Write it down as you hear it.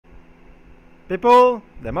People,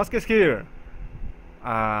 the moski is here.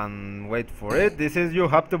 And wait for it, this is you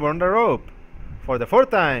have to burn the rope. For the fourth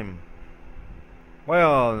time.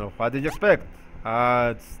 Well, what did you expect?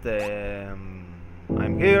 It's the...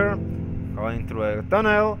 I'm here, going through a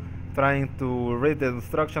tunnel, trying to read the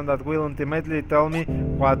instruction that will ultimately tell me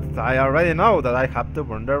what I already know, that I have to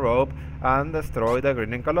burn the rope and destroy the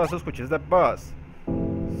Grinning Colossus, which is the boss.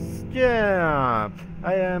 Yeah,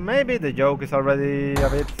 maybe the joke is already a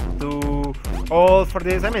bit too old for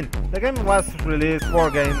this. I mean, the game was released 4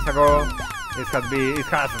 games ago. It has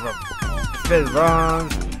speed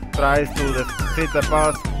runs, tries to defeat the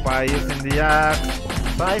boss by using the axe.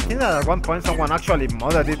 But I think that at one point someone actually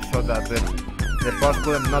modded it so that the boss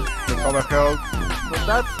could not recover health. But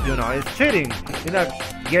that's, you know, it's cheating in a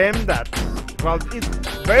game that, well, it's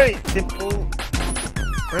very simple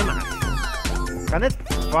premise. Can it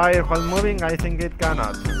fire while moving? I think it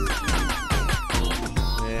cannot.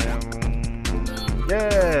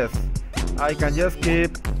 Yes, I can just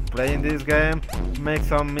keep playing this game, make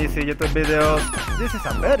some easy YouTube videos. This is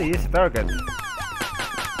a very easy target.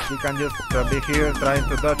 You can just be here trying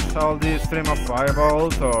to dodge all this stream of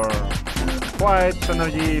fireballs or white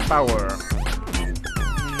energy power.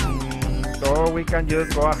 Or we can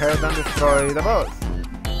just go ahead and destroy the boss.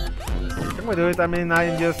 Can we do it? I mean,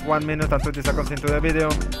 I'm just 1 minute and 20 seconds into the video.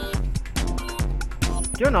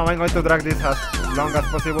 You know, I'm going to drag this as long as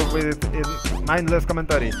possible with mindless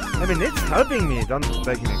commentary. I mean, it's helping me, don't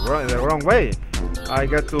take me the wrong way. I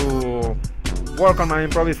get to work on my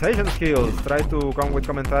improvisation skills, try to come with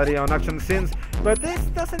commentary on action scenes, but this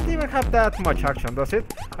doesn't even have that much action, does it?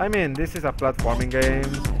 I mean, this is a platforming game.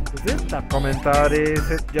 Is this a commentary?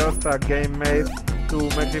 Is it just a game made to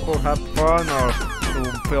make people have fun or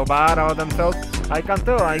to feel bad about themselves? I can't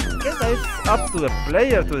tell. I guess it's up to the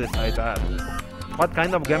player to decide that. What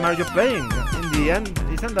kind of game are you playing? In the end,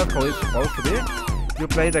 isn't that how it's supposed to be? You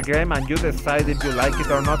play the game and you decide if you like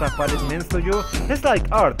it or not and what it means to you. It's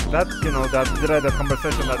like art, that, you know, that dreaded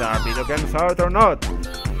conversation that are video games art or not.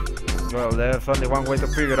 Well, there's only one way to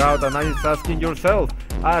figure out, and it's asking yourself.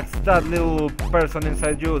 Ask that little person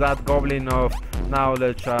inside you, that goblin of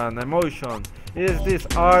knowledge and emotion. Is this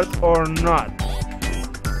art or not?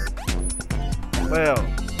 Well,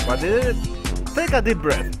 what is it? Take a deep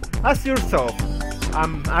breath. Ask yourself,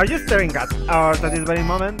 are you staring at art at this very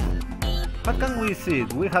moment? What can we see?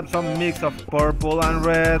 We have some mix of purple and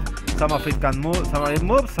red. Some of it can move, some of it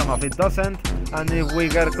moves, some of it doesn't. And if we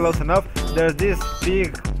get close enough, there's this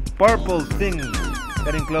big purple thing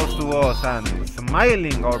getting close to us and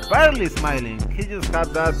smiling or barely smiling. He just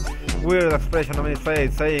had that weird expression on his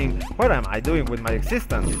face saying, what am I doing with my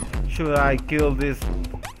existence? Should I kill this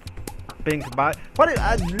pink bag?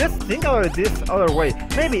 Let's think about it this other way.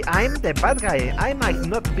 Maybe I'm the bad guy. I might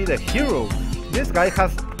not be the hero. This guy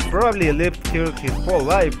has probably lived here his whole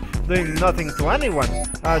life, doing nothing to anyone.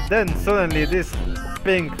 Then suddenly this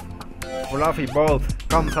pink fluffy ball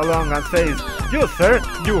comes along and says, you sir,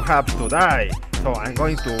 you have to die. So I'm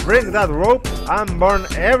going to bring that rope and burn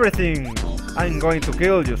everything. I'm going to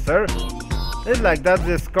kill you, sir. It's like that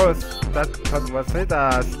discourse, what was it?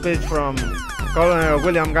 A speech from Colonel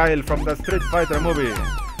William Guile from the Street Fighter movie.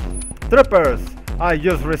 Troopers, I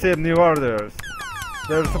just received new orders.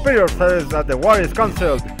 The superior says that the war is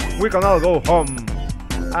cancelled. We can all go home.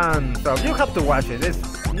 And so you have to watch it. It's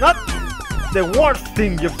not the worst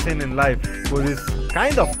thing you've seen in life, but it's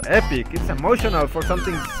kind of epic. It's emotional for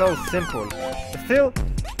something so simple. Still,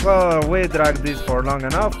 well, we dragged this for long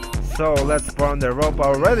enough, so let's burn the rope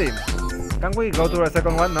already. Can we go to a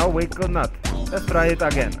second one? No, we could not. Let's try it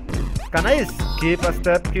again. Can I skip a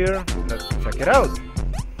step here? Let's check it out.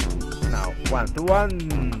 Now, 1, 2,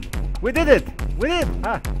 1. We did it! We did!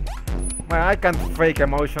 Ah. Well, I can't fake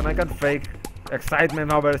emotion, I can't fake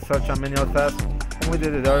excitement over such a menial task. And we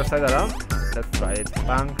did it the other side around. Let's try it.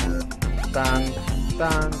 Bang, bang,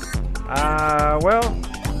 bang. Well,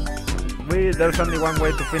 there's only one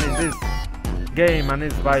way to finish this game, and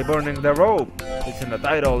it's by burning the rope. It's in the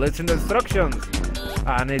title, it's in the instructions,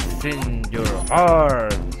 and it's in your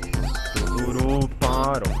heart.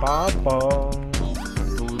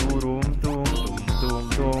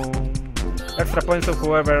 Extra points to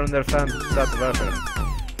whoever understands that reference.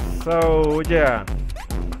 So yeah,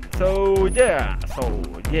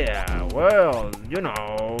 well,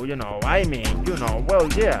 I mean, well,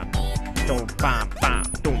 yeah. So bam, bam,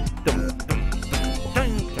 dum, dum, dum, dum, dum,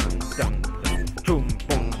 dum, dum, dum, boom,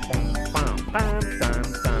 boom, bam, bam, dum,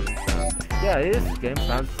 dum, dum. Yeah, this game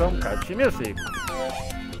has some catchy music.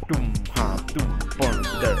 Dum, ha, dum, burn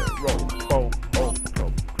the rope, oh, oh,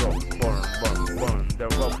 rope, burn the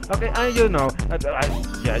rope. Okay, and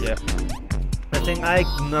yeah. think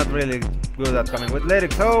I'm not really good at coming with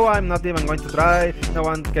lyrics, so I'm not even going to try. No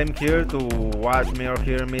one came here to watch me or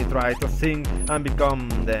hear me try to sing and become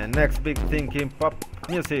the next big thing in pop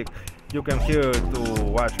music. You came here to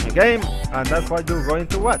watch me game, and that's what you're going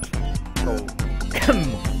to watch. So,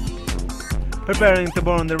 preparing to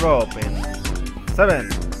burn the rope in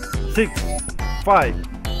 7, 6, 5,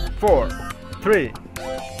 4, 3,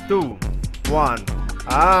 2, 1,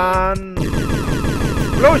 and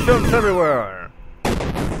explosions everywhere!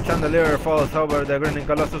 Chandelier falls over the grinning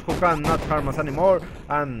colossus who cannot harm us anymore,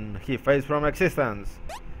 and he fades from existence.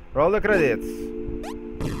 Roll the credits.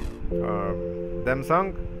 Them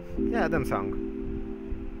song? Yeah, them song.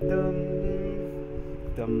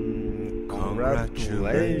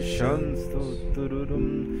 Congratulations.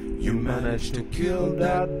 You managed to kill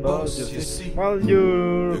that boss, you see. Well,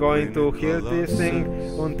 you're going to hear this thing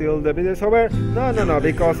until the video is over? No,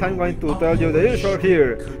 because I'm going to tell you the usual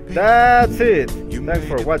here. That's it. Thanks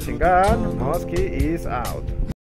for watching, and Moski is out.